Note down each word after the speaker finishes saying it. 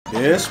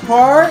This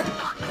part?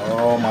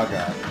 Oh my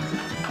god.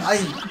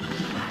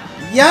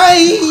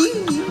 Yay!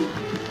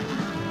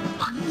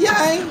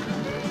 Yay!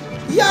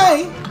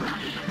 Yay!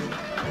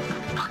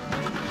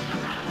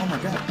 Oh my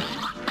god.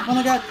 Oh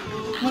my god.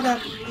 Oh my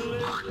god.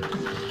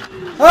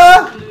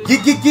 Ah!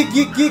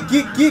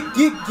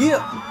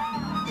 Get.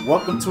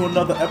 Welcome to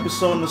another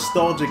episode of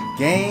Nostalgik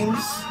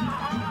Games.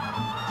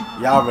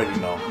 Y'all already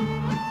know.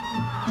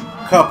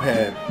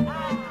 Cuphead.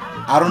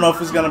 I don't know if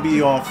it's gonna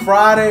be on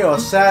Friday or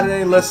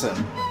Saturday. Listen,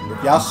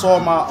 if y'all saw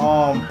my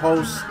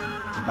post,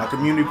 my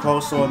community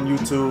post on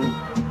YouTube,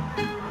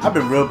 I've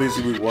been real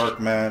busy with work,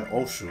 man.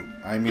 Oh shoot,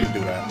 I didn't mean to do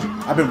that.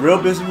 I've been real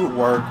busy with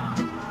work.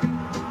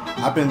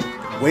 I've been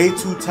way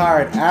too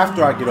tired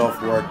after I get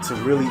off work to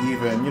really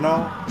even, you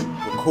know,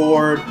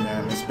 record,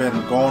 and it's been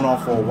going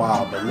on for a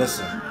while. But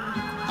listen,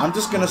 I'm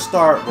just gonna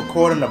start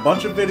recording a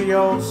bunch of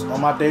videos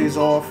on my days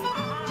off,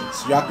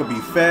 so y'all could be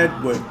fed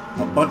with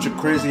a bunch of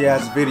crazy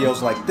ass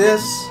videos like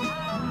this.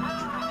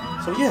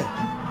 So yeah,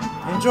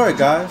 enjoy it,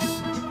 guys.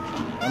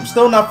 I'm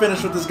still not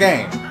finished with this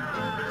game,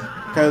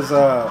 because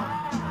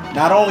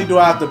not only do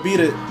I have to beat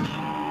it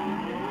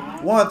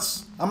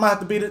once, I might have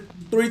to beat it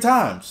 3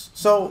 times.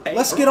 So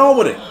let's get on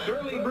with it.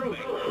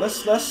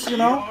 Let's you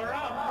know,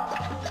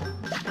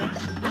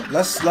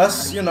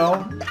 let's you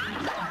know,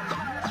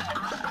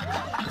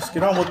 let's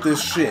get on with this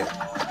shit.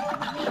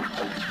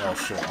 Oh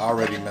shit, I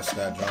already missed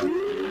that joint.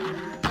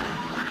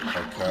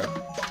 Okay.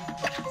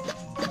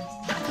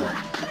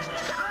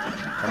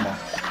 Come on.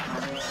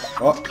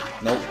 Oh,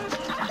 nope.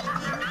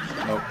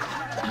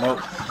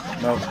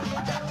 Nope.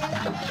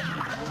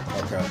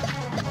 Okay.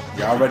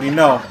 You already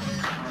know.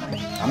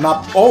 I'm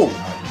not. Oh!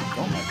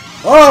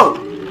 Oh!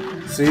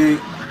 See?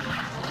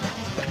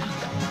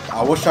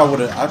 I wish I would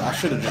have. I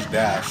should have just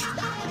dashed.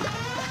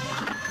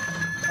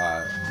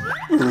 Alright.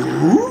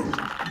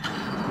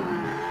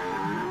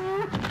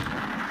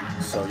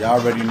 So, y'all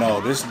already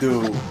know. This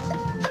dude.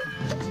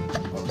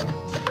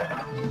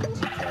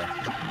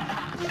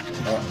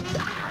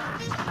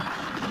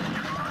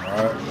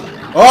 Alright.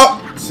 Oh!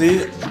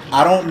 See?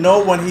 I don't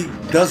know when he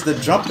does the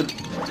jumping.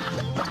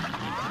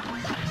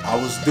 I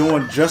was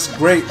doing just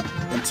great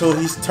until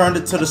he's turned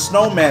it to the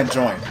snowman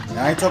joint. And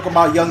I ain't talking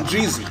about Young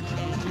Jeezy.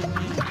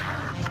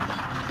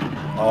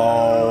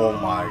 Oh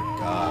my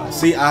god.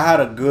 See, I had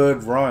a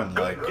good run.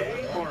 Like,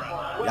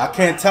 y'all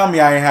can't tell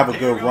me I ain't have a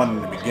good run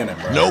in the beginning,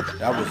 bro. Nope.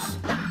 That was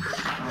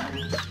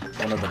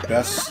one of the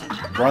best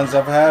runs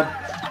I've had.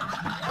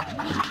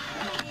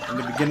 In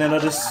the beginning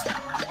of this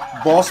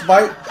boss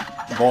fight.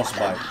 Boss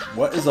fight.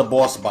 What is a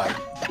boss fight?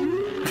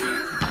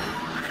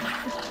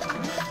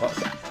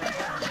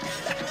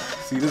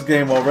 See, this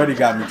game already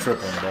got me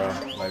tripping, bro.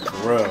 Like,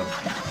 for real.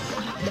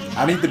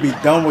 I need to be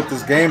done with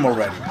this game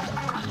already.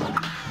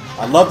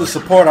 I love the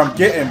support I'm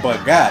getting,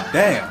 but god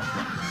damn.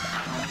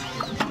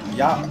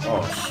 Y'all.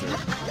 Oh, shit.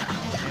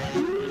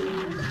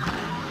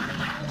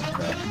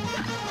 Okay.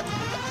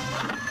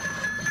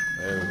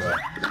 There we go.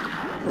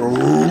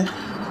 Ooh.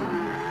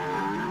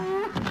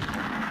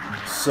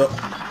 So.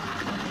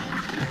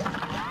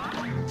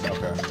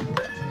 Okay.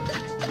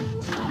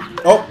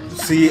 Oh,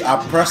 see, I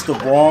pressed the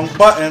wrong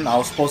button. I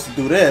was supposed to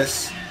do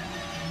this.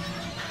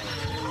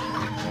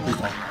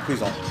 Please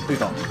don't.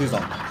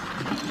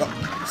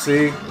 Oh,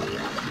 see?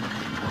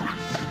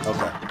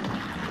 Okay.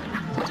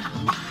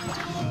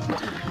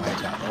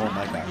 Oh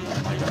my god.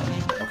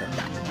 Okay.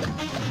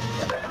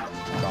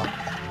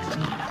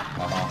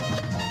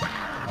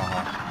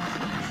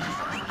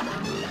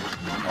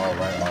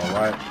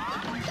 Alright.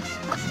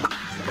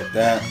 Get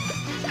that.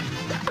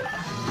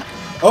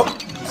 Oh,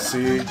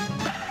 see?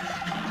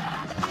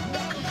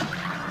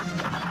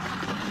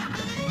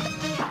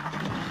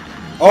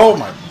 Oh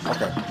my,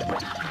 okay.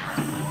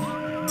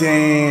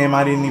 Damn,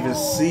 I didn't even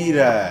see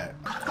that.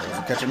 It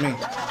wasn't catching me.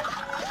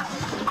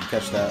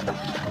 Catch that.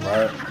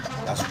 Alright.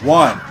 That's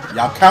 1.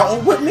 Y'all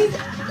counting with me?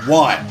 1.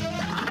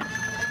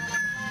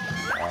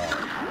 Alright.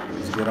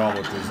 Let's get on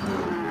with this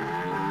dude.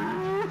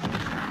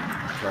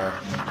 Okay.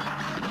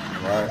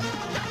 Alright.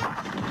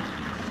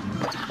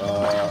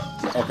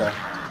 Okay.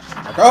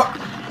 Okay.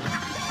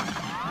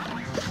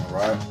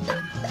 Alright.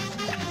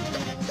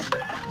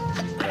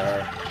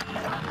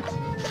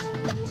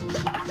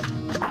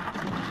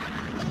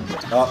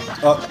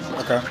 Okay.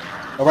 Okay.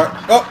 Alright.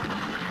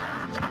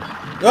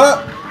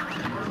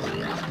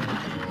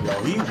 Yo,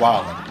 he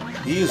wildin'.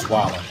 He is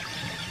wildin'.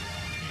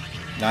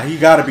 Now, he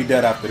gotta be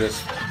dead after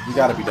this.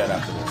 Gotta be dead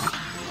after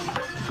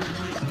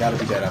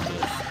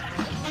this.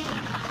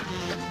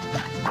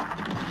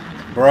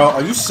 Bro,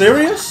 are you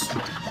serious?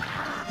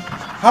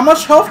 How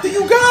much health do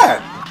you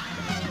got?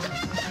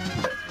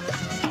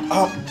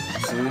 Oh,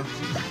 see?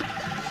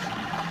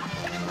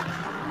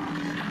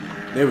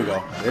 There we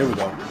go.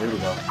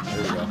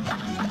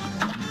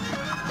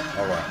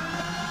 Alright.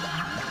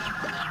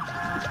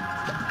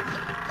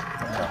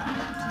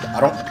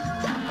 Okay.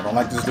 I don't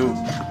like this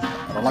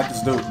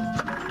dude.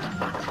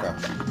 Okay.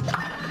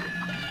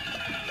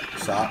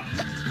 Stop.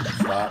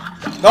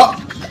 No!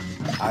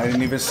 I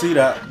didn't even see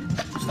that.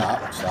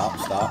 Stop.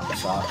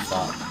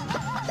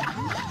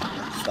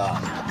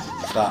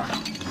 Stop.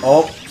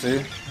 Oh,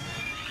 see?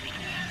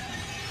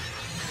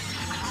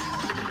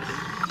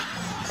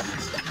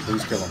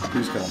 Please kill him.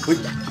 Please kill him.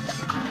 Please.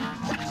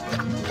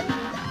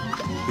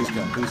 Please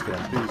kill him. Please kill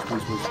him. Please,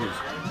 please, please, please.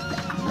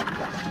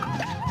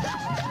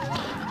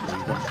 There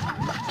you go.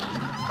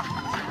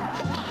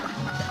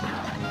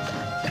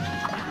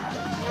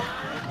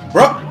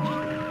 Bro!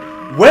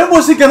 When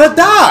was he gonna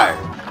die?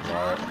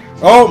 Right.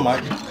 Oh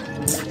my.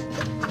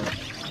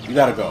 You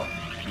gotta go.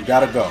 You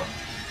gotta go.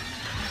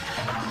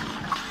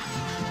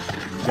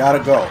 You gotta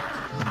go.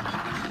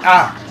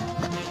 Ah!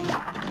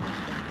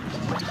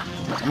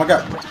 Oh my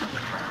god.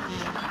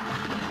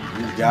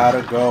 You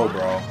gotta go,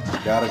 bro. You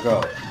gotta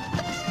go.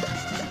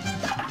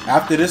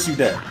 After this, you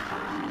dead.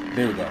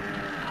 There we go.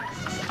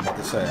 About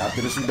to say,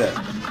 after this, you dead.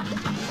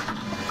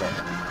 Okay.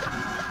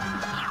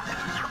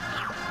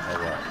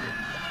 Alright.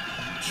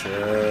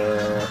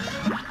 Chill.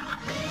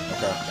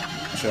 Okay.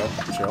 Chill,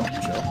 chill, chill,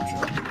 chill.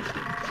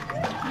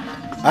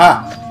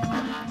 Ah!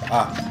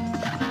 Ah.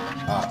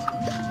 Ah.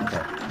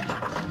 Okay.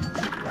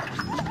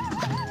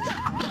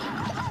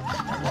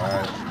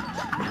 Alright.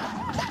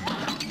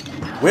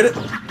 Where did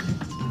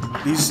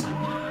these... Oh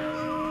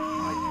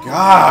my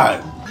god!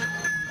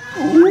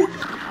 Ooh.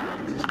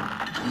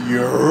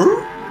 Yeah?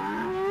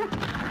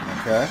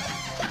 Okay.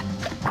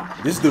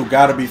 This dude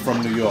gotta be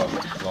from New York.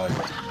 Like,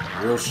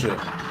 real shit.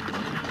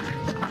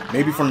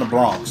 Maybe from the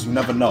Bronx. You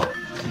never know.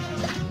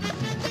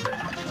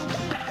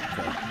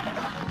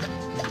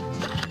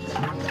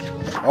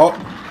 Oh.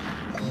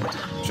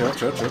 Chill,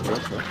 chill, chill, chill,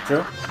 chill,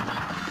 chill.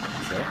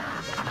 Chill.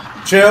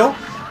 Chill.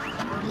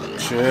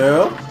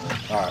 Chill.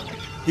 Alright.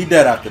 He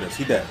dead after this.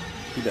 He dead.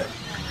 He dead.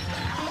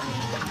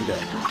 He dead.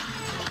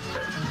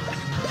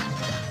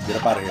 Get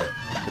up out of here.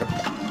 Get up.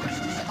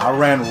 I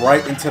ran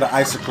right into the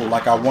icicle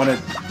like I wanted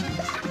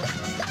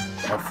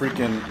a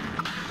freaking...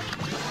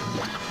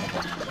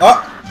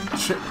 Oh!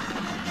 Shit.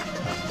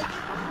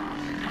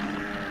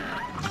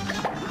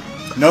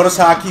 Notice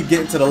how I keep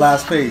getting to the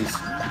last phase.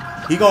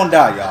 He gonna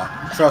die, y'all.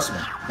 Trust me.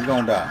 He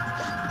gonna die.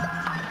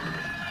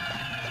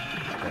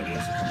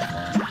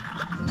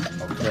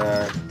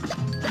 Okay.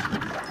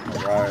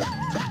 Alright.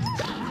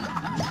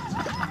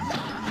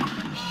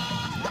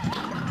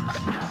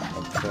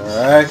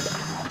 Okay.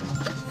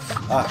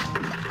 Ah.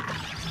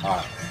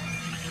 Alright.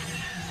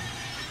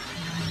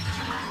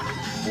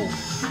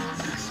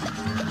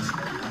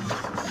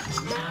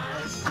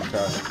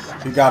 Okay.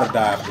 He gotta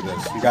die after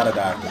this. He gotta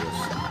die after this.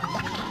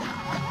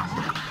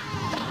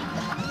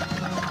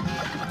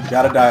 You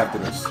gotta die after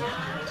this.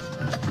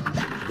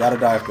 You gotta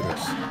die after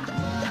this.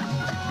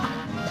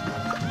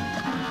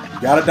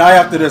 You gotta die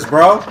after this,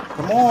 bro.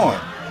 Come on.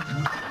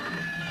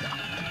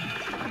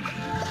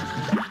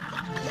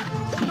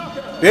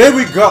 There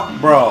we go,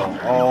 bro.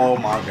 Oh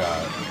my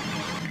god.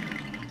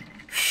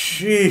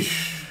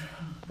 Sheesh.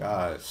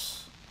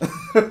 Guys.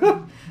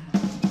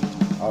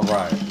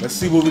 Alright. Let's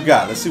see what we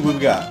got. Let's see what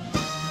we got.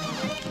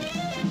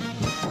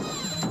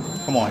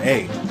 Come on,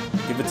 hey.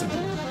 Give it to me.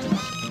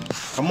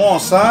 Come on,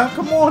 son.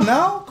 Come on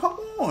now. Come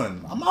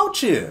on. I'm out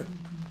here.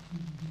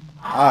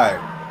 Alright.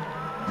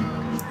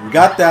 We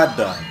got that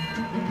done.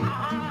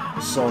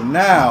 So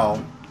now,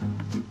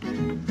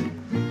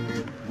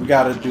 we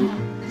gotta do...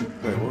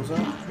 Wait, what was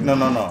that? No,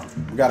 no, no.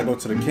 We gotta go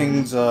to the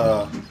King's,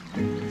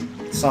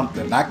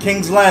 something. Not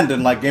King's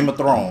Landing like Game of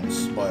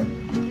Thrones, but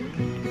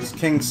it's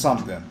King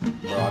something.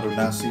 Bro, I do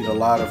not see the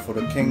ladder for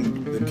the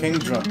King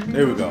jump.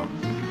 There we go.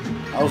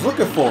 I was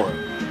looking for it.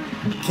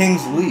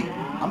 King's Leap.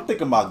 I'm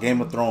thinking about Game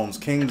of Thrones,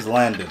 King's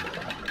Landing.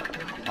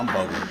 I'm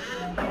bugging.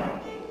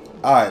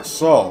 Alright,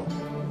 so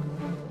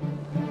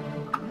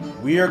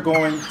we are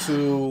going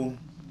to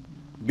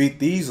beat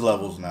these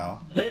levels now.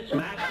 This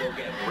match will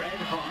get red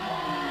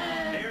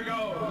hot. Here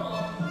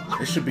goes.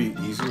 It should be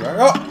easy, right?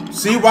 Oh,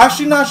 see, why is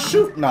she not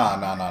shoot? Nah.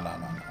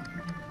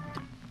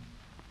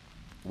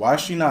 Why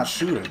is she not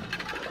shooting?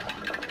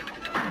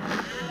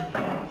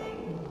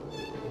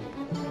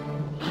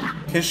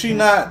 Can she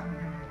not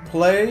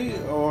play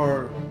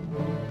or...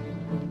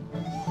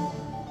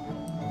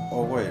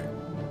 Oh, wait.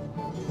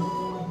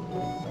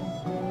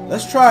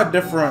 Let's try a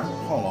different...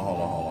 Hold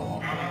on.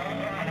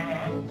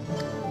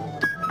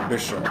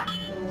 Bishop.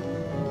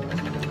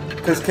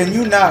 Because can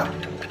you not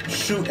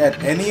shoot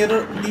at any of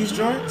these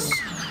joints?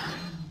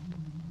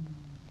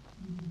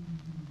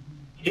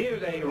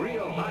 Here's a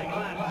real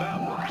high-class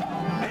bout.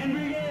 And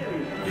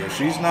begin. Yeah,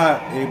 she's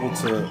not able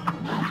to...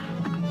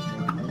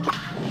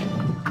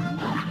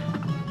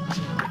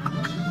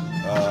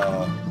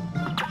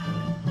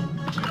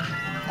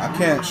 I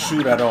can't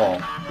shoot at all.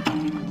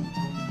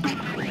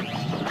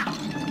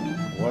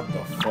 What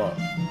the fuck?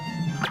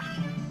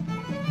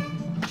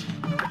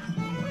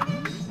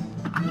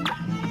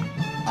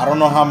 I don't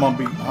know how I'm gonna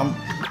be...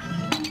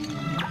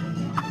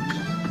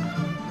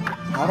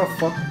 How the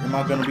fuck am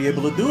I gonna be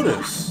able to do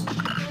this?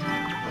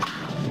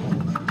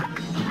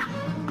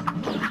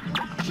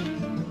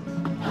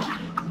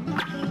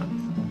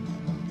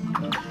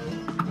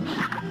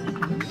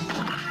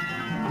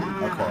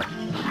 Okay.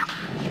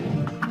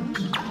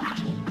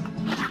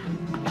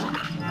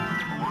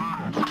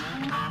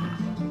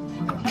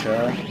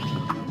 Okay.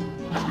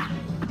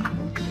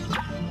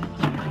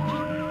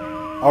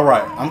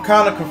 Alright, I'm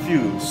kind of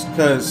confused,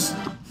 because...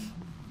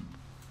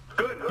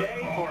 Good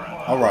day for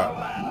us. Alright.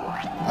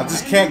 I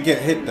just can't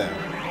get hit then.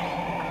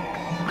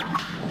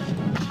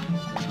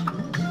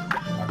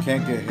 I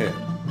can't get hit.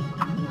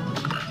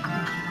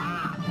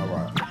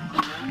 Alright.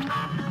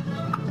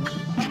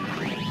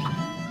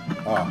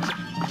 Oh.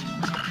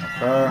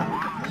 Okay.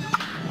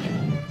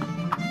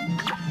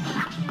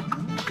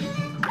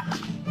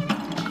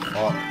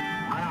 Oh.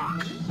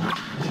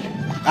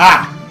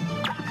 Ah!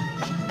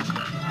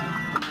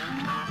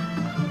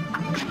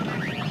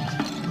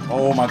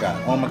 Oh my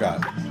god. Oh my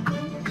god.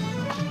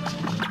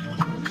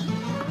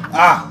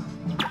 Ah!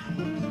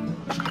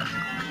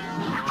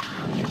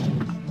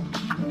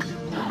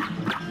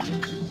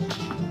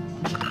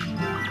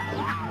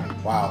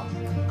 Wow.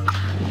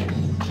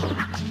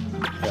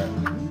 Okay.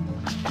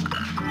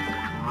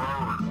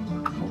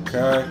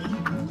 Okay.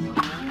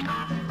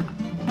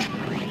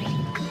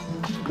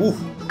 Ooh.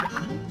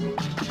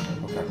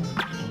 Okay.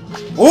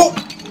 Oh!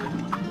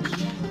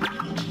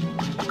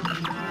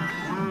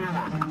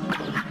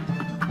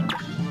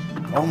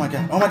 Oh my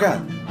god. Oh my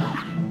god.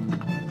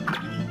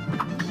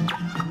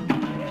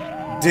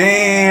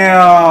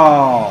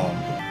 Damn.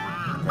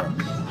 Okay.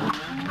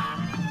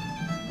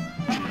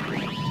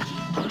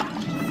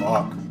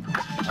 Fuck.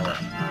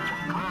 Alright.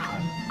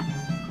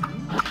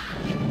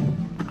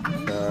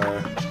 Okay.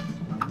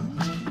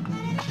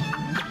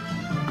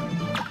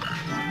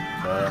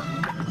 Okay.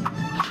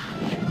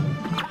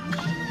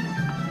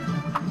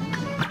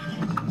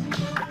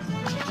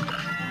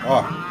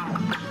 Oh.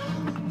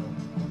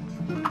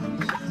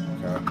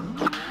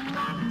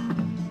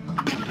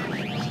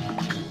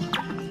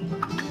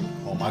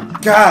 My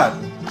God!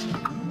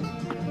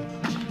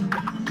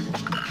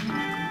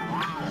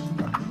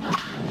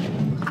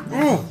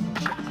 Ooh!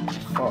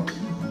 Fuck.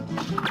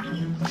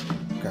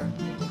 Okay.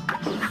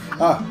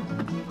 Ah!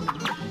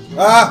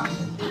 Ah!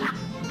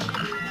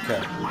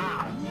 Okay.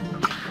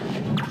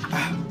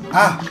 Ah!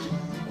 Ah!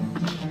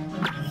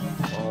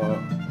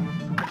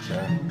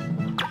 Okay.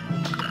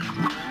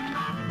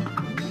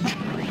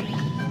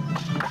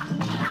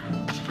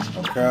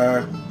 Okay.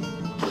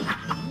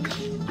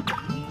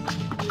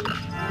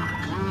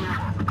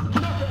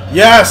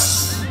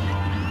 Yes!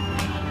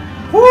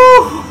 Woo!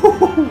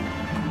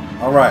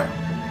 Alright.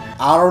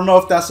 I don't know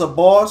if that's a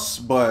boss,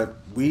 but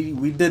we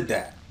did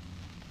that.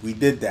 We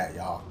did that,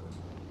 y'all.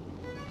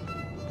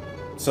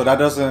 So that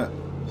doesn't...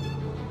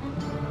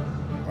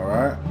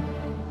 Alright.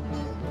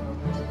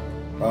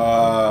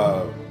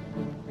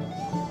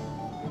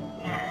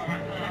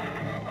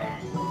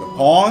 The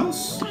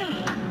pawns?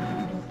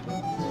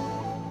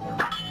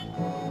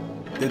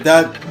 Did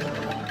that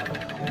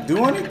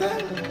do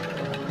anything?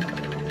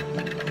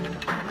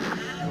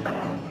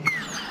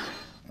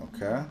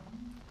 Okay.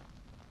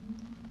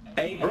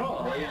 A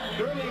brawl is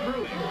surely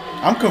brewing.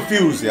 I'm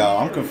confused, y'all.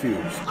 I'm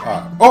confused.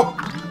 Alright. Oh!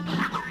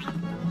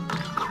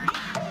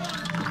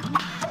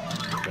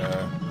 Okay.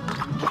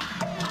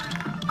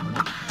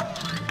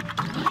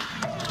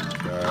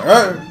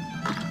 Okay.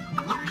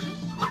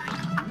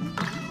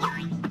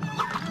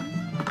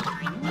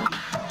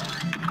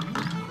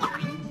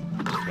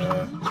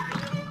 Okay.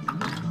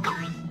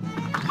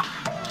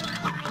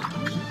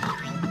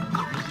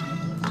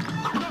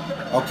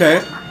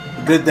 Okay.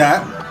 We did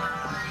that.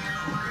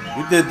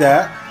 We did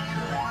that.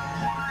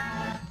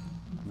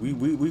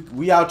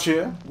 We out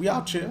here. We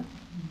out here.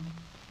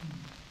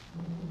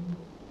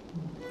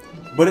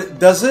 But it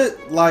does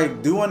it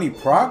like do any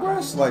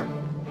progress? Like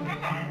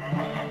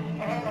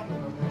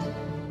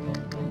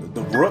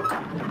the rook?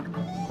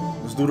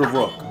 Let's do the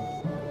rook.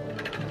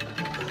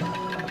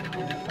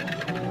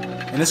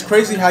 And it's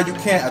crazy how you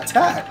can't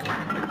attack.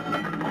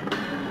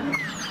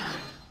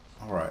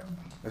 Alright.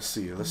 Let's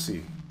see. Let's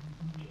see.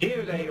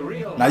 Here's a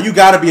real. Now you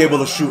gotta be able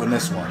to shoot in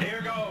this one.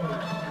 Here goes.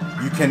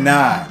 You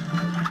cannot.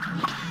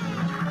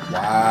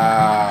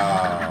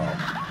 Wow.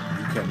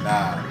 You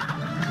cannot.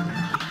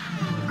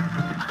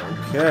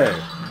 Okay.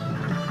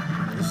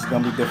 This is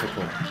gonna be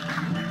difficult.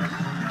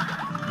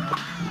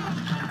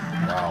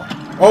 Wow.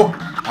 Oh!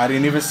 I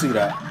didn't even see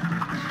that.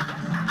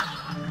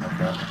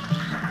 Okay.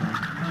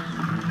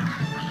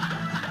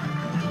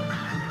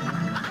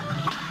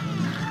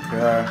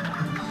 Okay.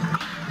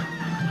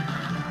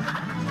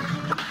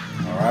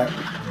 Alright.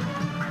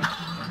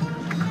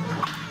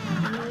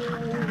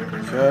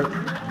 Okay.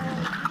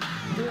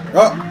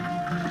 Oh!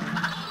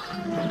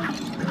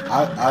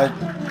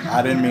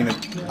 I didn't mean it.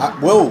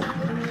 Whoa!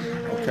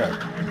 Okay.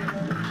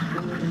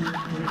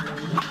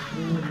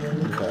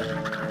 Okay.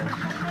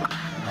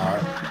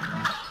 Alright.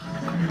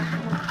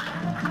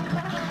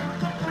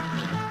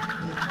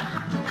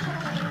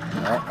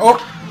 Alright. Oh!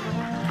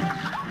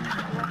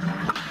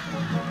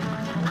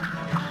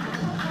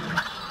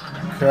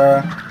 Okay.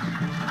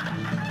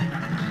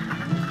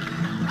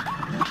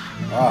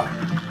 Ah.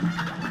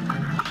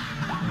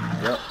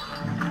 Yep.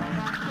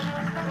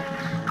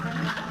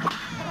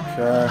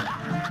 Okay.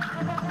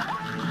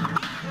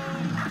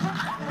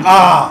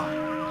 Ah!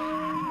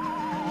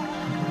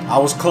 I I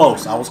was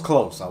close. I was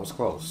close. I was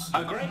close.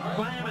 A great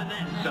slam and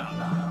then some.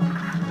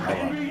 All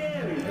right.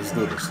 Let's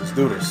do this. Let's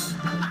do this.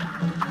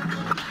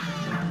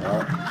 All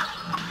right.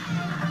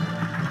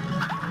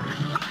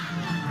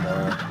 All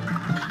right.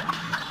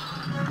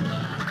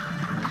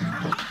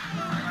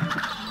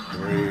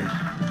 3,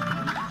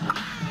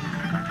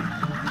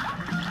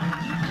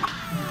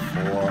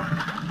 4.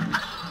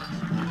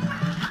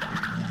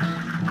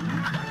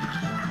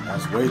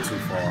 That's way too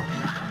far.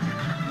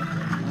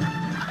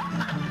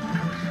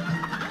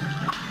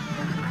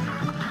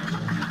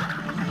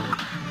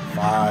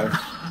 5.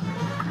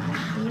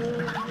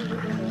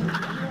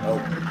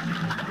 Nope.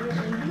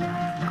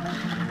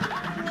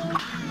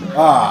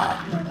 Ah.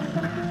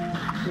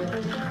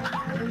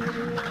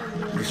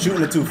 You're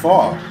shooting it too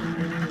far.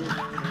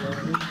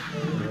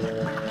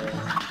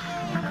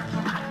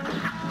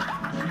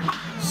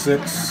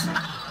 6.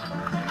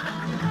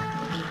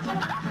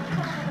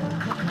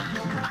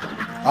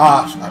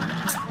 Ah,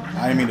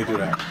 I didn't mean to do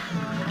that.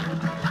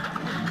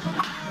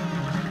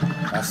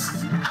 That's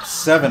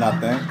 7, I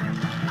think.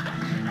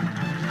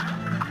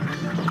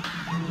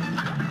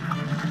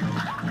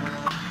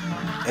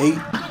 8.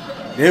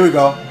 There we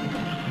go.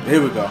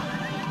 There we go.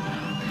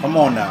 Come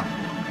on now.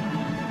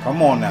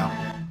 Come on now.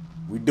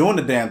 We doing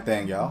the damn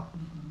thing, y'all.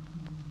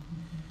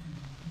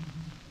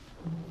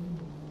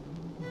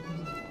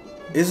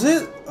 Is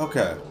it?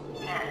 Okay.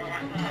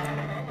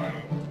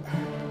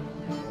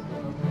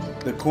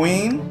 The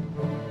queen?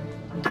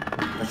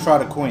 Let's try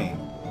the queen.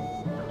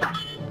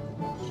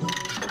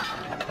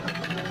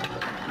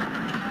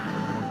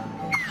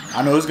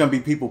 I know there's gonna be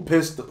people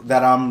pissed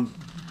that I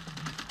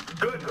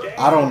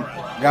don't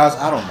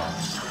know.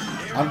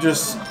 I'm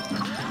just...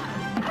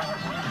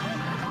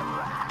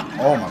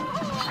 Oh my...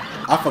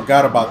 I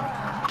forgot about...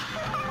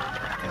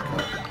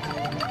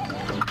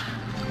 Okay.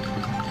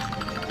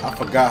 I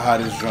forgot how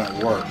this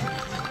joint worked.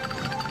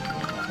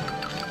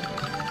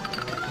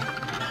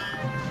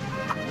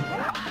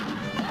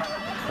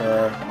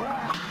 Okay.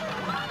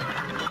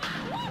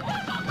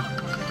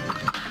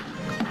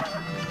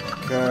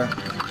 Okay.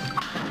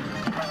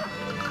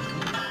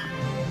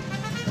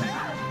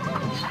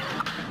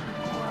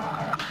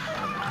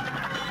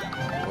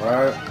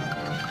 Right.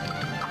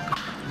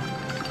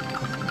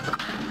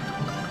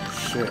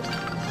 Shit.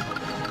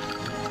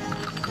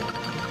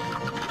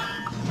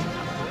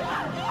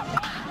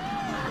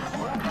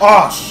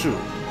 Oh, shoot.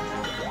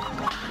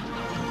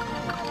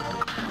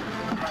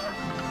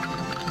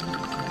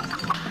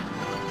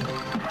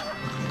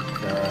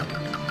 Okay.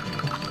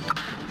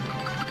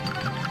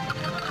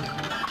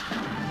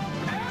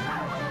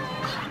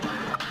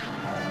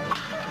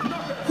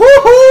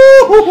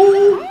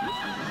 Woo-hoo!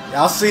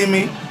 Y'all see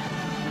me?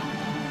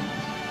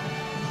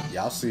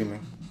 Y'all see me.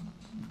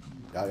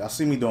 Y'all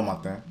see me doing my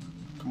thing.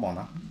 Come on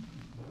now.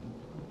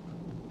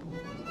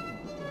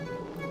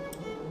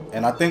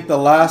 And I think the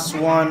last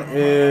one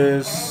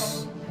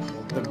is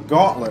the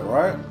gauntlet,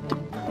 right?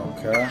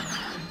 Okay.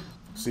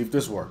 See if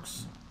this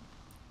works.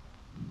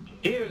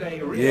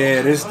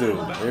 Yeah, this dude.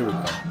 Here we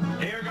go.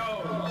 Here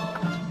goes.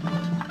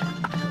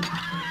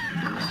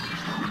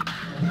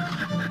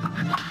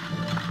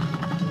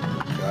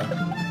 Okay.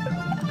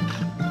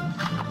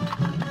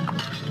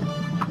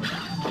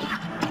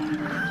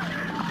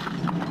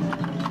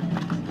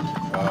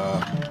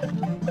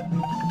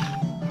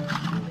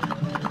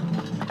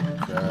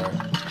 Okay.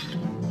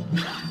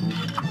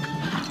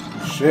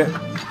 Shit.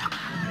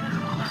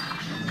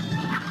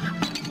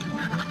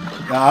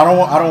 Nah, I don't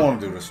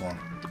want to do this one.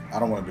 I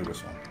don't want to do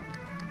this one.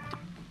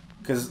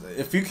 Cause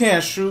if you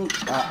can't shoot,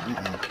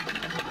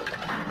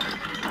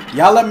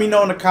 y'all let me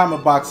know in the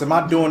comment box. Am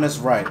I doing this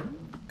right?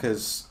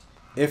 Cause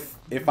if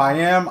I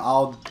am,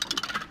 I'll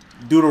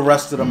do the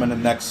rest of them in the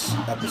next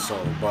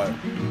episode. But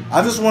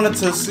I just wanted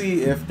to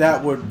see if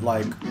that would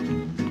like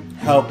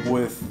help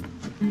with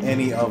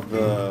any of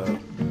the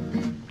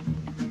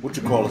what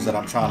you call it that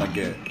I'm trying to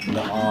get.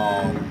 The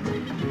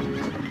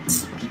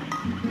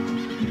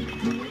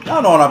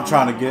y'all know what I'm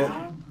trying to get.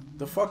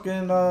 The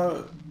fucking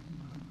y'all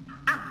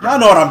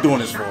know what I'm doing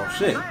this for.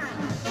 Shit.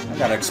 I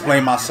gotta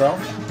explain myself.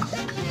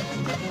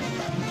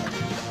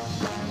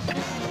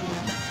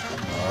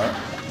 Alright.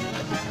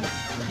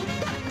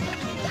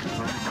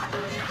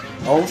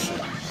 Oh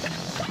shit.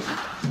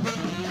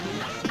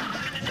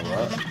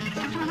 Alright.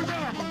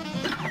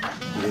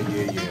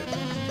 Yeah.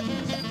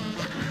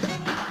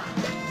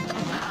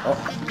 Oh.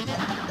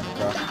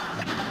 Okay.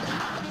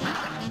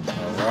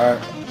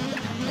 Alright.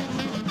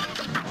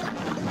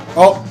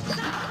 Oh.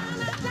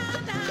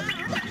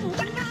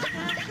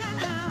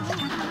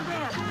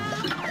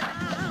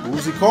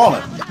 Who's he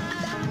calling?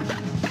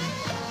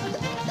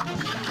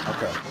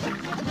 Okay.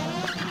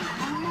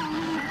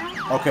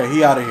 Okay,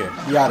 he out of here.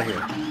 He out of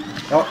here.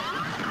 Oh.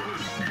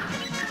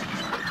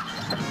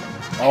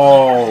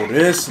 Oh,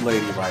 this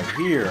lady right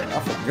here. I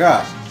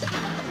forgot.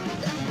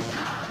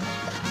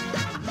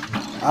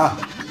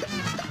 Ah.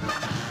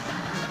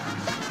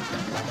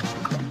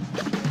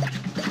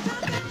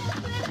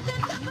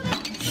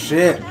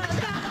 Shit.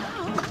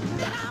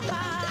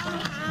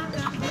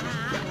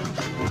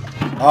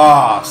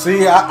 Ah,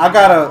 see, I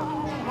gotta...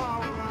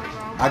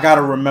 I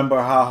gotta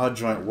remember how her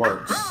joint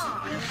works.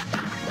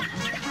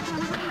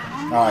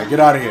 Alright, get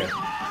out of here.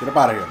 Get up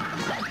out of here.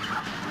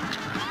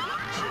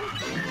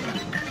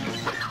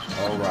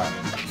 Alright.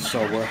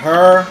 So with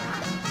her...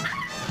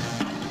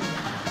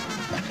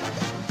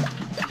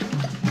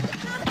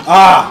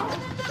 Ah!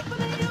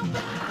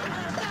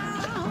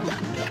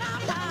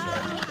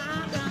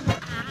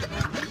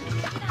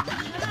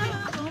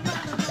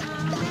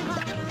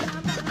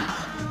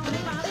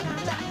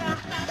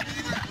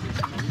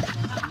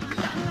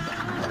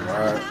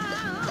 Alright.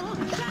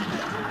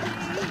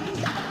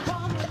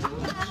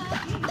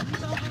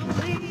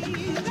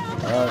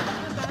 Alright.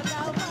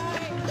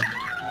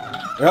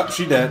 Yep,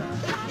 she dead.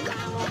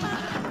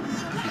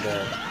 She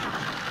dead.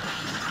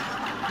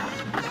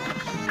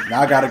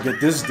 Now I gotta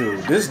get this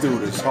dude. This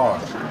dude is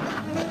hard.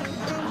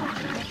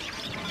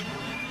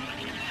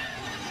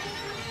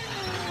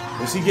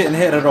 Is he getting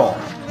hit at all?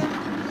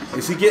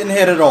 Is he getting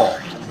hit at all?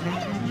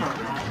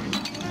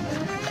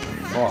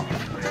 Fuck.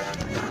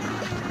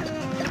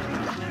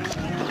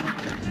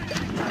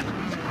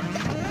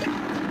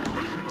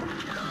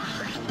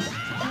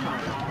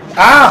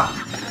 Ah!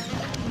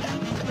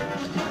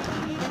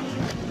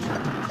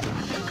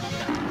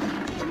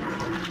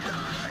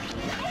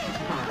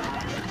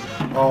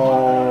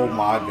 Oh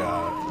my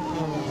god.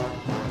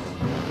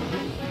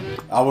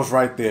 I was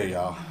right there,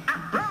 y'all.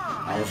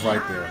 I was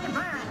right there.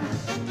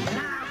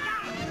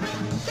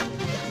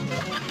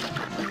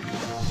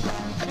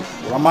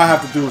 What I might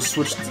have to do is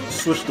switch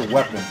the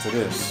weapon to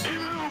this.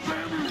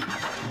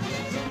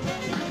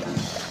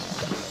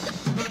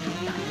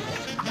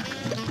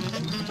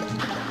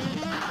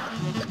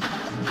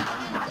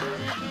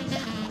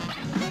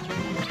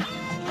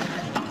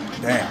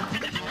 Damn.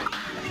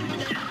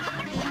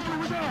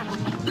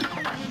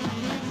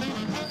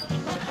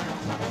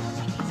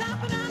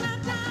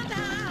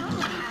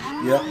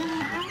 Yep.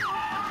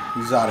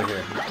 He's out of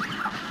here.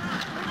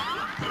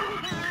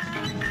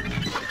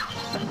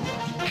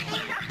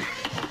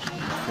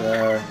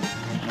 Okay.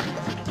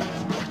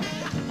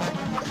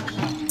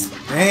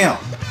 Damn.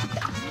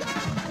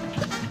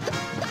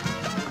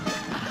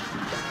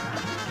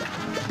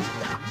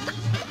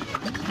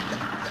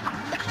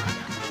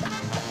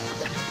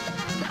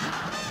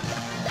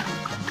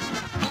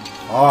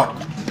 Fuck.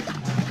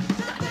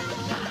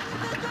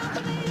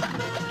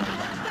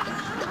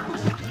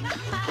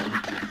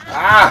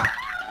 Ah!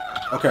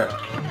 Okay.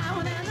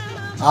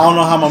 I don't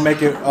know how I'm gonna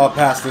make it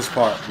past this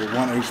part with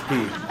 1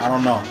 HP. I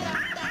don't know.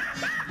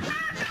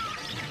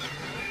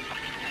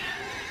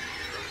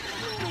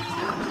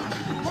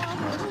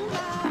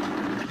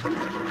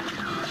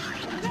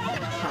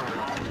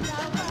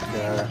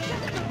 Okay.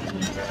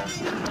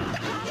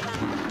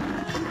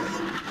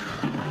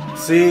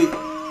 See?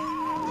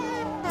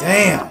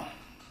 Damn.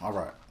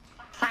 Alright.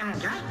 I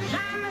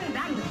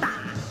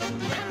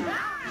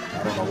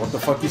don't know what the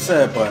fuck you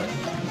said, but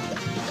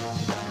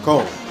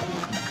cool.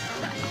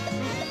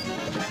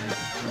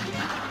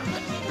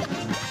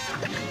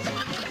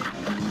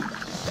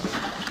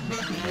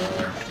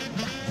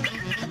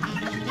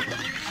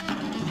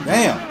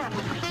 Damn.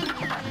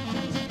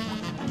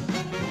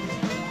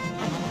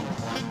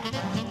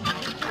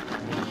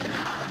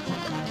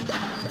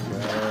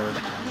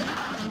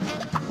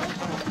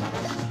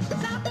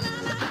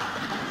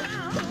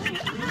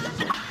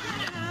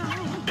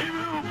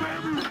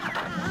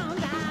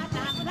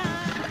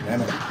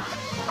 Damn it.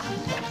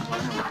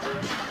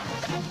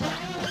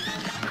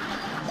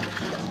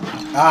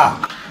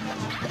 Ah.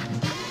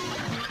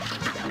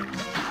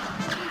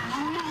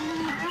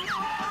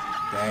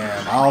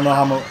 Damn, I don't know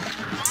how much.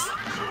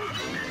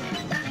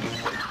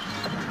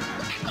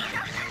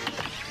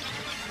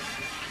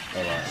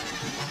 Alright.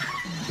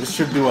 This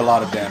should do a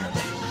lot of damage.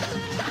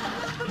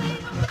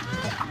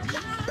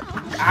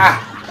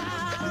 Ah!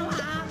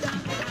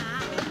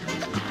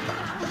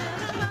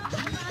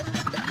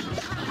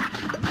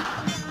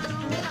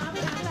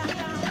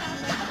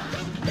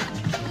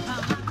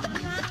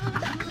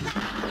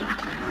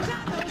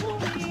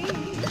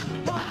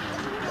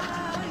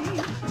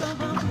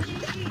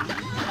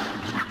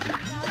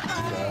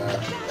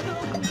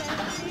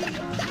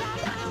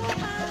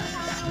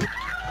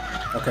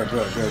 Okay,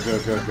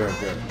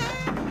 good.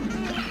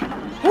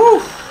 Woo!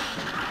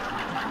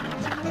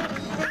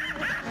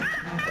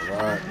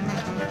 Alright.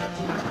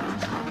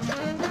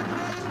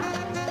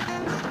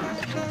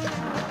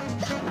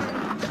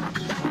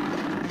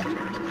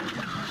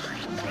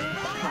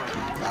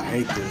 I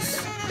hate this.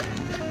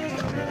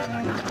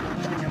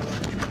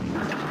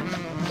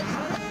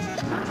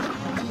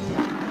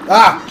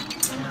 Ah!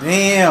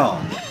 Damn!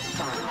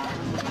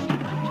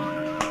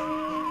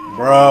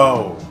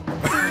 Bro.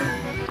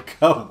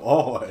 Come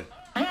on.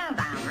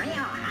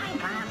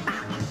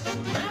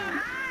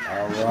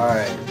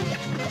 Alright.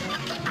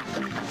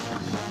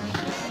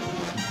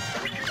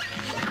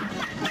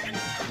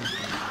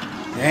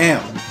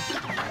 Damn.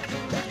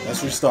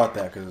 Let's restart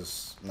that,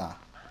 cause nah.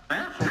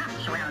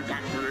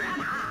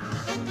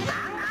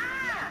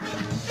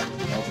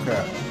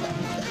 Okay.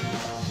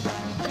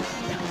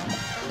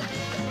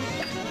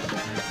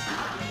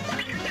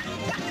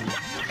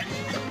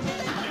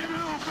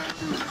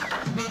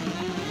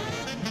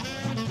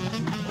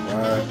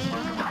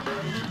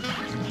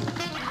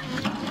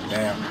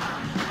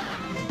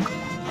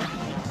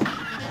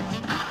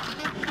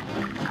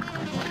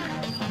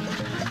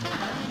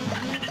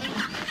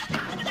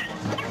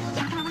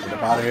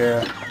 Up out of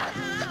here.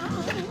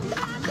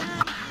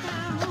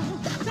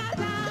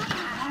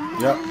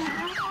 Yep.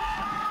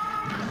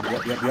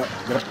 Yep.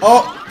 Get up.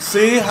 Oh,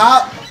 see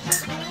how?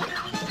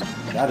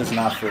 That is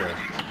not fair.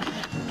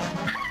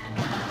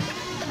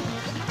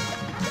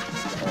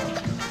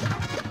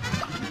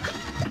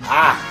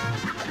 Ah.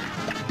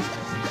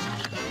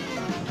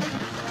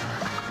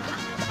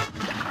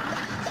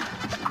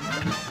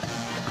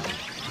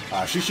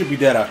 She should be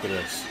dead after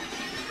this.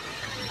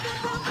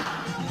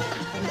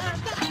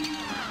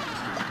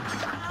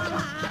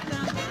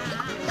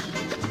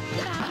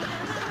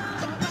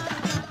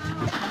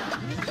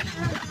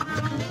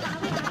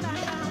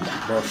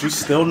 Bro, she's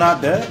still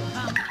not dead?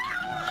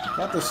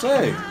 Got to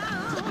say. I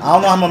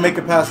don't know how I'm gonna make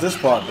it past this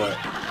part, but...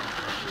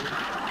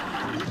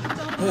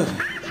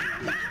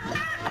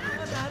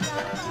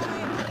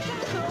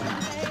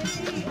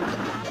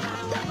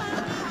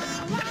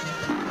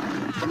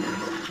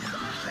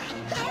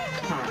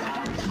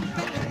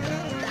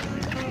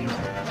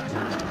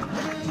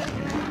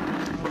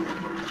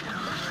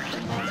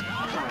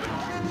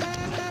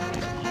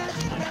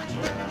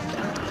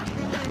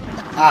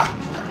 Ah!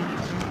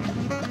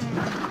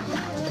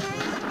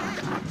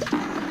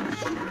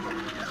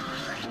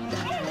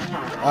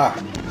 Ah!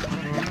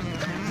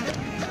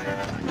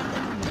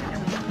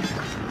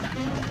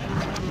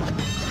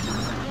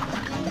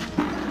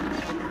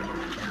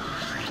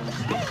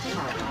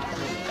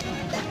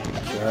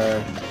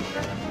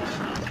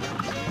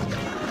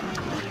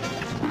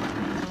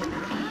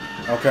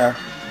 Okay.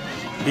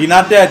 He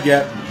not dead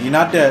yet. He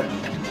not dead.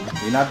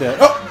 He not dead.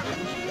 Oh!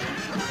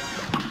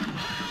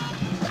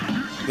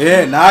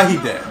 Yeah, now he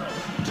dead.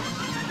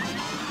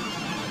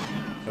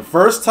 The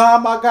first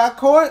time I got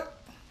caught,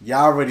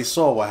 y'all already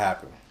saw what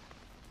happened.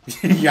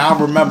 Y'all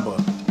remember.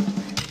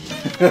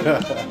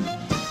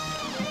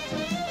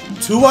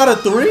 2 out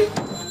of 3?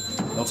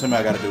 Don't tell me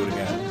I gotta do it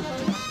again.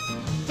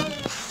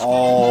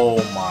 Oh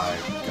my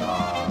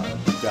god.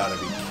 You gotta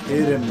be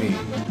kidding me.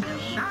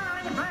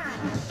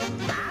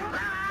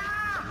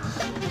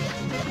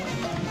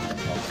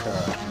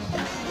 Okay.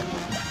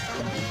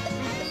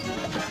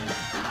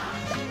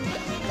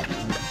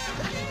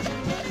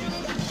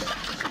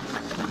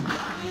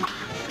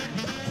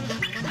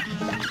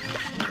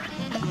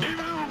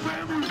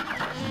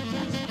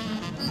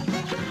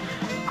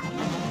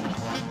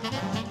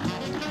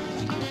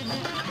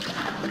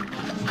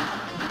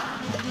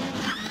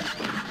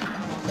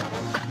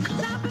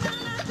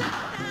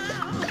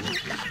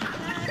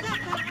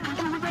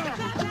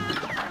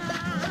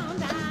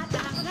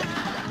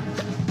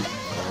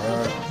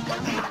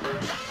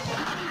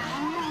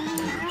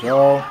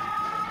 Go.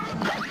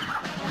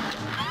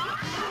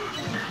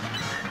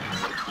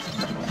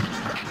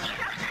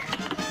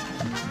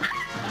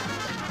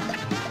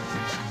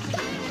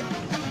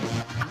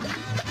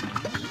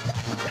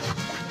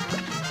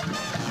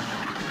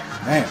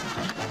 Man.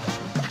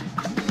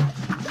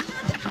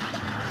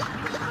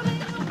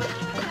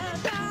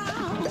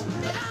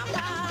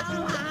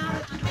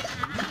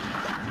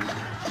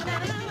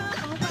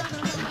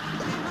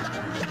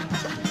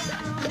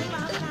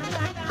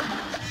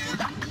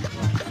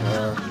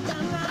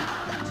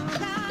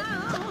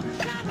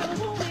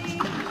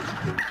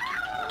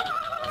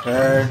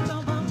 Okay.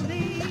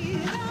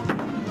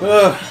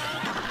 Ugh.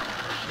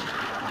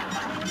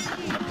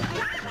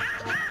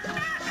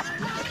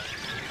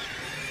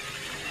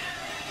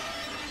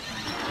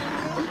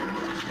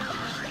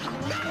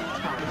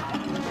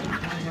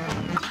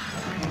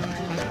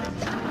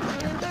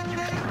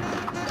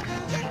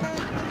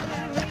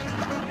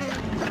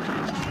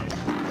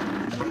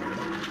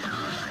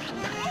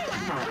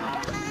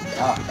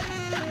 Ah.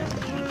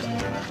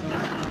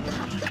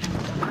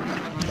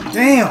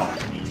 Damn.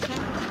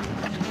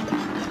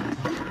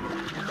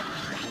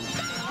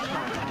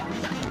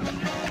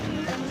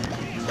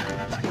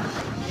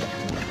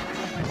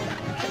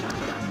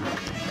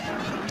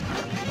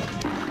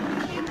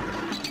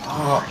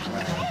 Oh,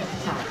 man.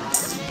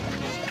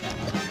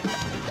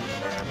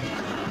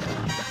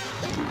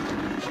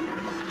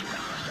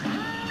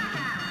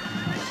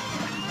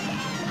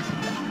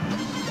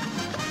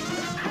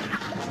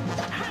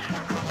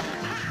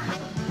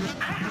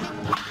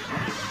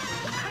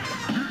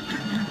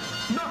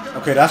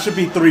 Okay, that should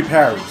be 3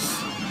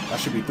 parries. That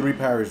should be 3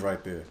 parries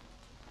right there.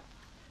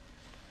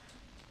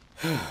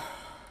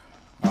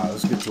 Alright,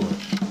 let's get to it.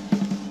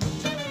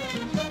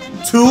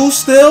 2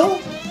 still?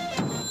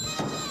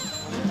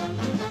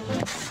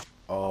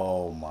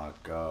 Oh my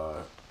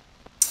god.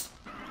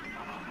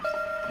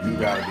 You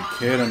gotta be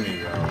kidding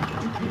me, yo.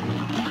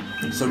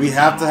 So we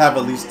have to have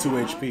at least 2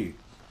 HP.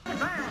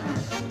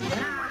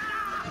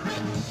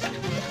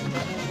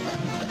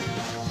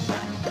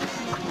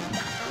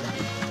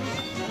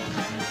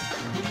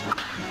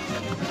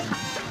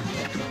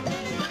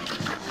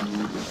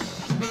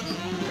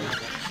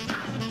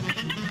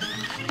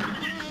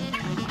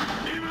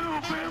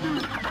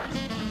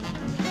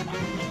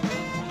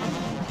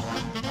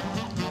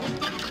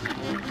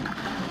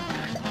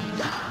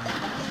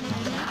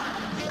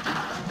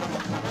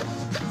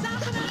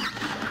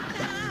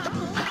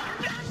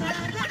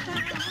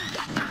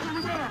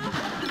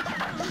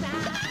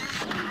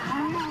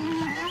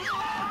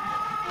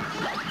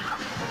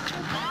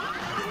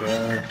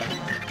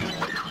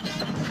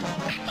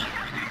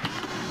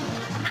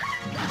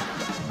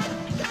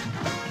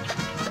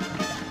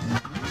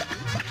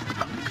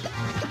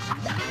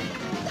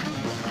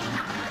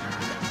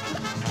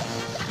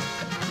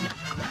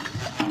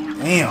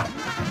 Damn.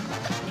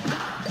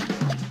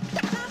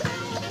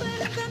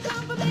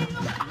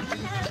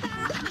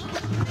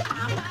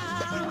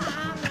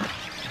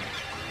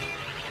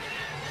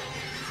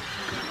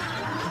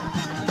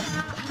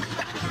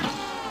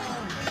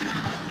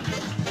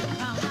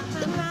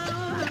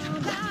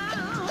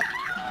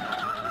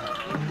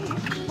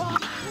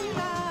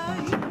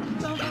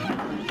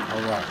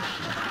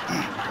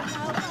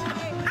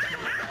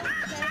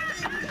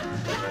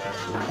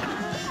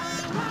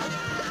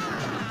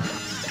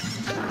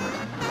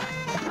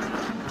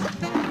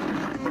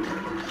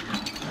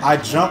 I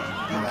jumped.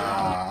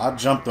 Nah, I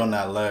jumped on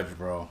that ledge,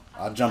 bro.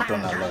 I jumped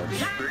on that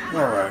ledge.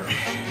 Alright.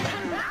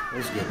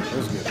 Let's get it.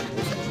 Let's get it.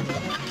 Let's get it.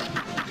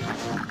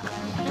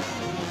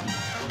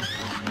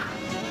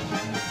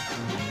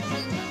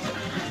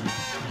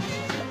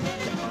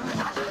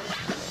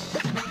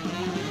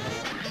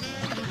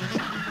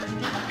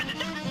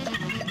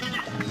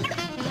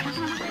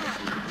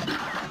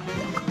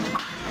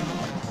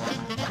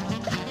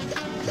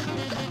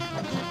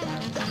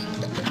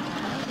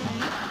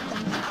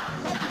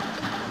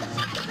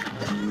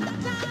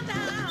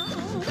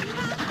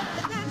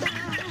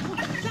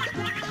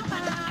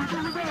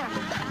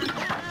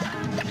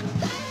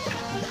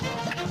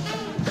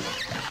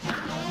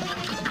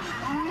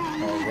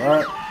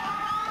 Alright.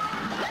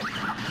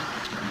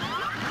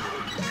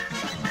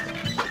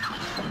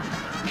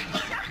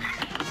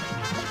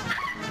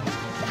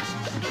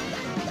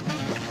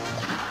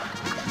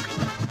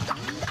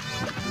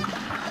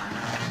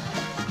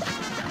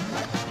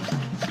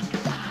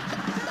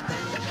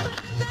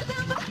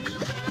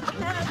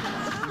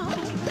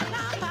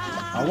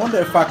 I wonder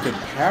if I could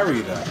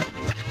parry that.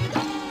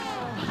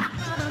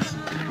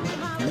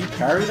 Can you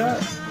parry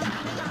that?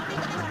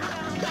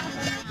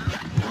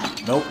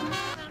 Nope.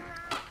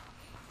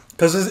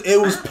 Because it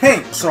was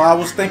pink, so I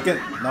was thinking,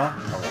 no?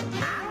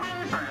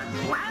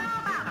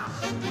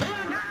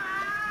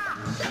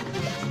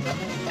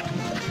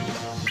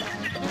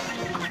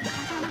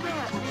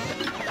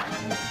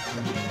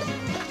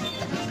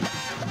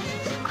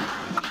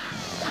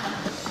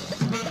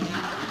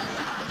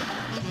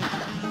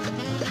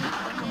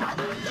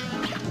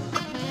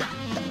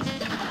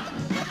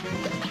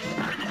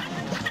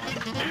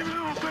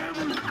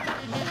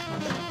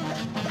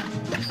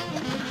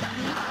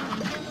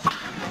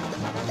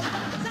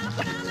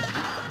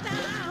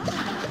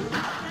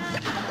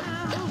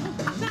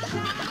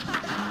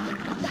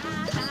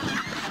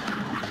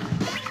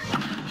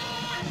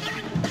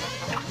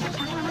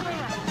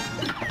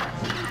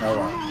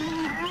 Alright.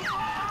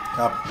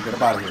 Get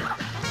up out of here.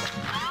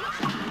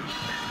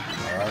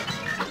 Alright.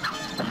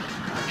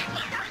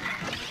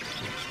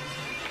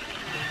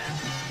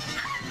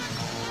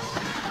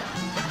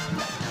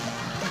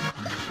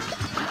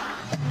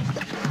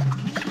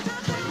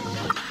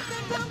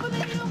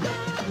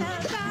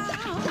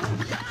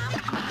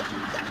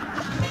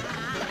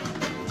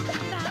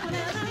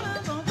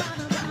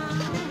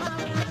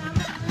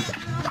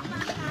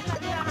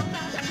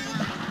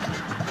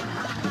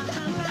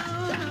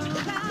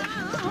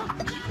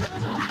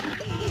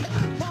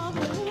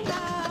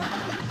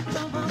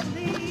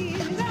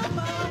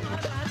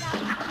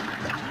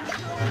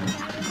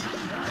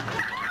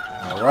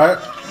 Alright.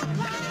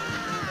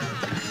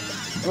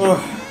 Ugh.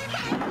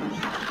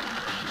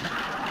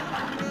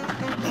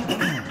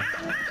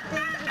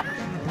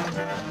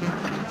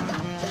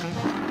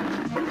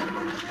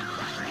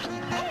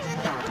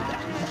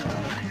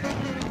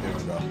 There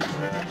we go.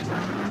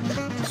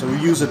 So we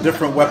use a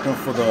different weapon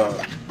for the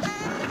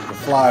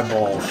fly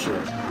ball shit.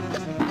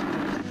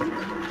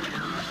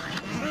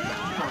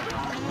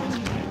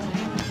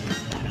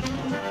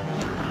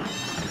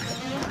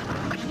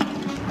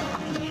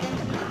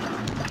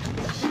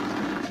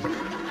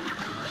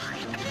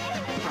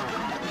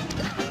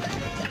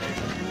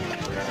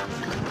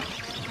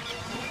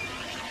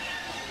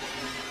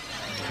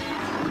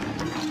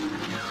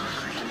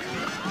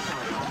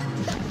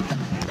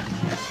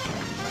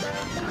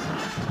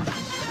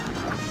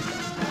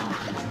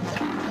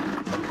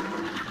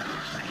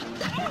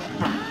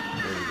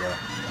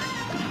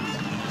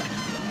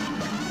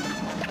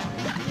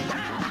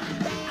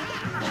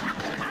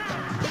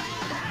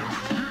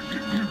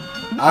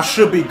 I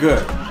should be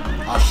good.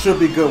 I should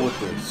be good with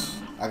this.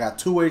 I got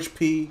 2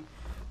 HP.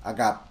 I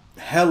got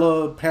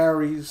hella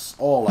parries.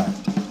 All that.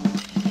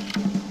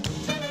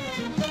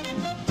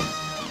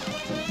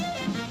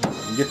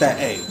 Get that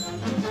A.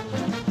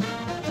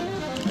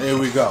 There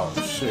we go.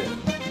 Shit.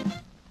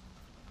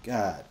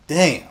 God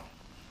damn.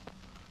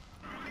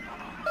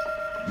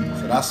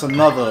 So that's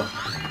another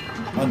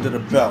under the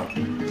belt.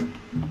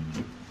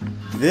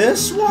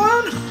 This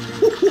one?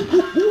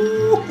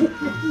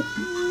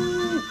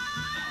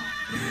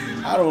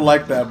 I don't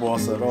like that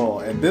boss at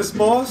all. And this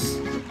boss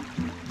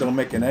don't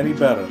make it any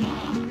better.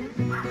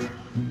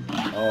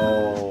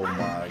 Oh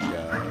my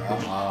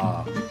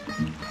god.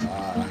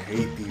 I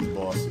hate these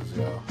bosses,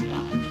 yo.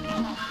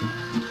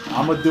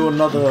 I'm gonna do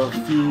another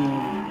few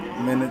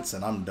minutes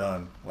and I'm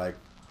done. Like,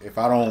 if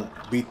I don't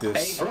beat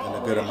this in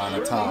a good amount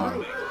of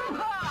time.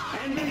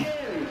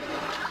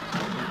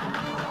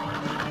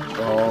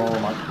 Oh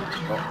my.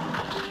 Oh.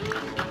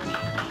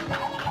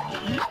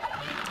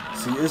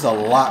 See, there's a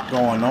lot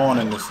going on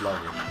in this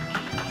level.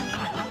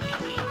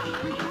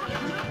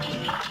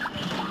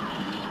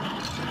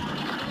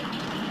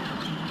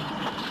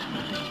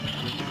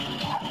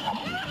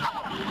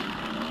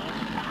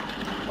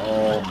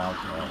 Oh my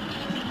god.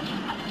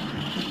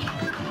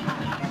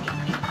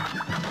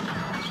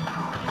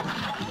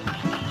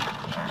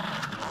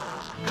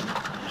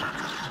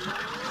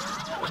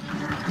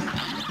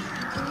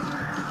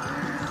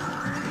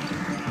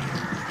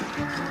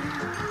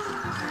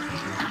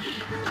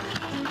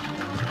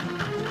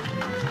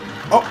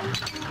 Oh!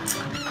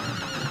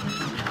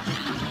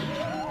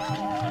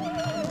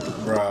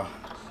 Bruh.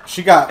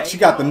 She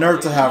got the nerve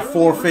to have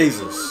 4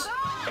 phases.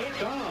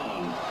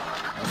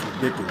 That's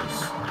ridiculous.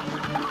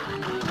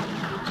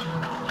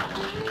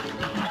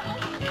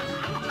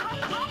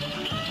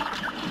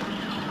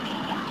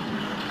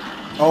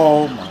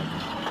 Oh my god.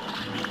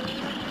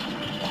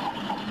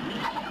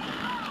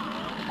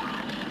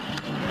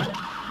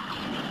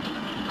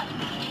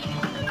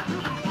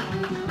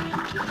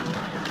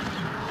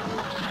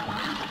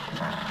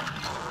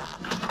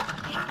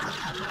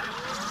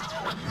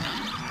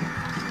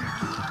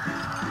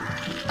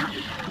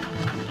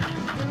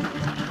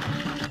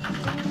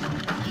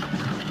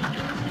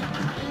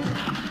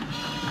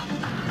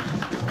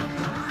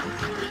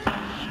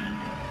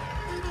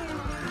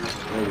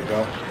 There we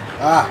go.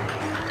 Ah!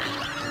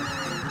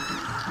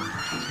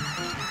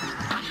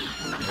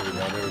 There we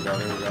go, there we go,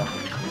 there we go.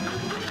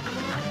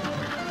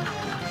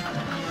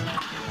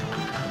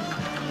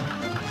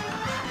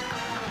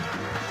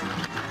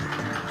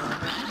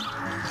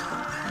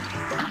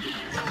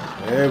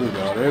 There we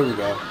go, there we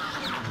go.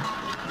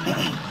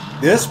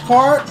 This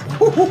part?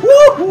 Bro.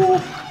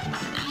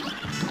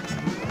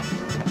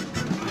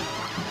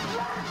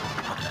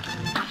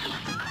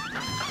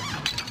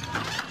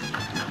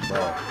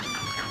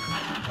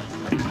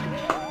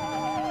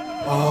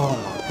 Oh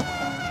my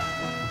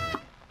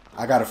god.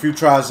 I got a few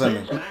tries in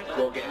me.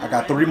 I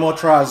got 3 more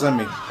tries in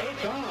me.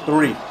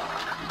 3.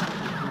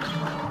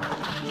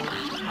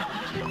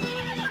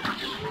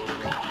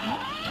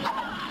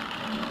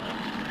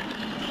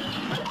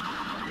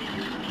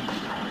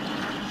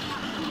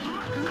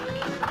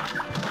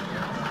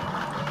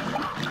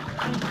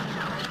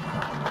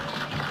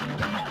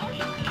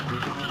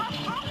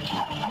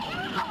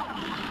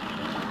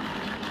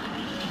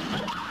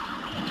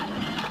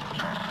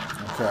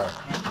 Okay.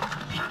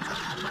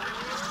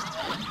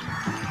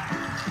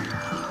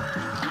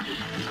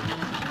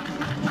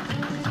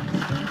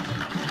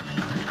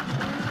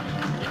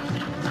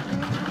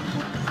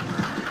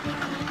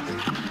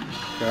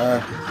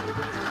 Okay.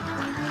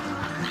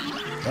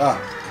 Ah.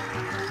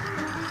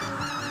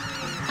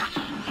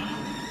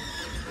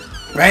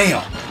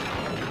 Bam.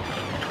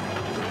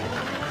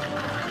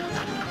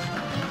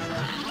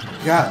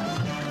 God.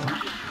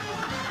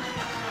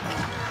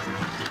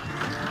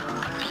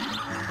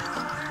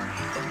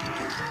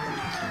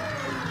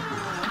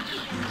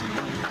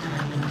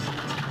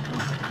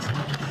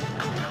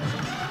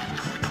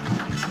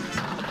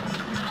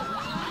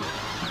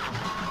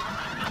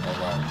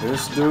 Alright,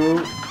 this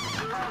dude.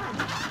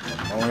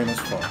 Annoying as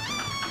fuck.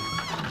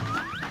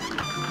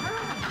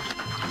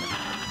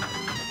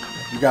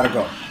 You gotta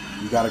go.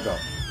 You gotta go.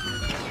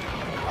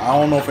 I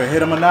don't know if it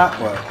hit him or not,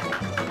 but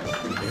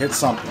it hit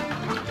something.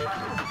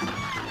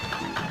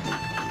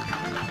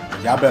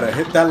 Y'all better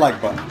hit that like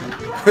button.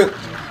 Okay.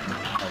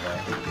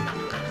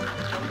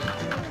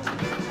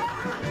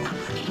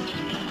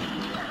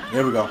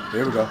 Here we go.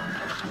 Here we go.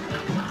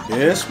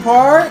 This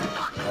part?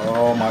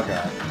 Oh my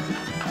god.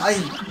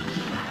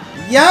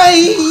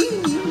 Yay!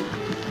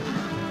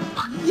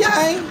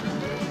 Yay!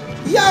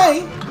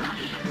 Yay!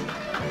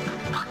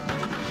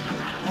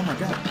 Oh my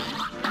god.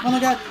 Oh my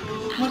god.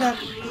 Oh my god.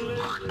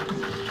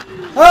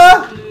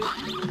 Ah!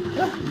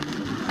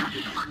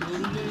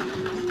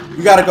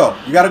 You gotta go.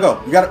 You gotta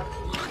go. You gotta.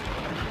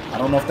 I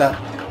don't know if that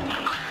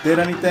did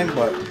anything,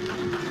 but.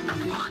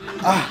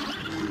 Ah!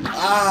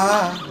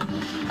 Ah!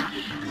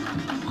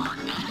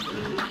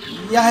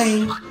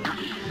 Yay!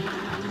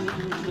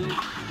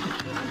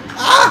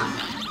 Ah!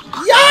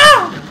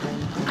 Yeah!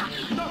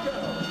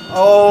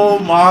 Oh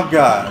my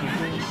god.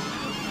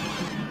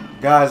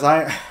 Guys,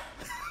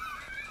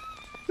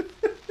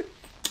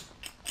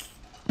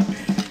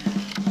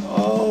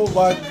 oh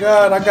my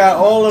god, I got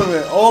all of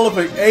it. All of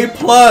it. A+.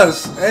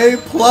 A+,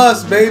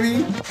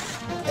 baby.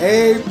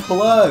 A+.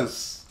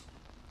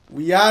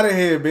 We out of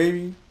here,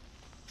 baby.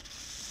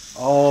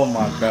 Oh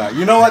my god.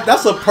 You know what?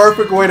 That's a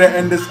perfect way to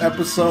end this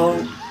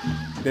episode.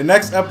 The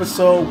next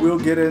episode, we'll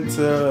get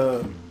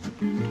into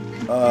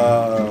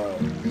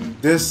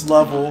this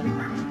level.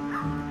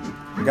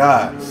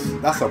 Guys,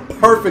 that's a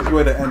perfect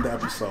way to end the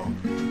episode.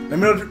 Let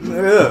me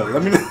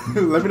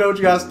know what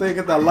you guys think.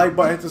 Hit that like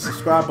button, hit the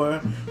subscribe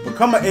button.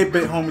 Become an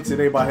 8-bit homie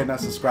today by hitting that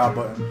subscribe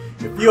button.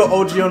 If you're an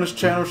OG on this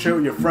channel, share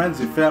with your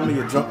friends, your family,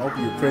 your drunk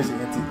uncle, your crazy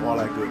auntie, all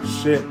that good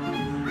shit.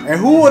 And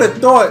who would have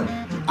thought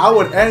I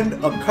would end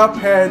a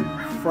Cuphead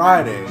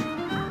Friday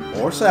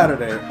or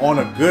Saturday on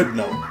a good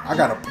note. I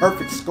got a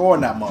perfect score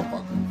in that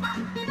motherfucker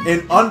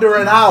in under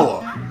an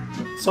hour.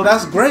 So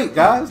that's great,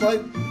 guys.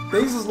 Like,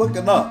 things is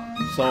looking up.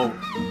 So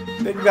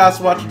thank you guys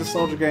for watching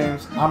Nostalgik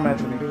Games. I'm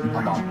Anthony.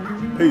 I'm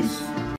out. Peace.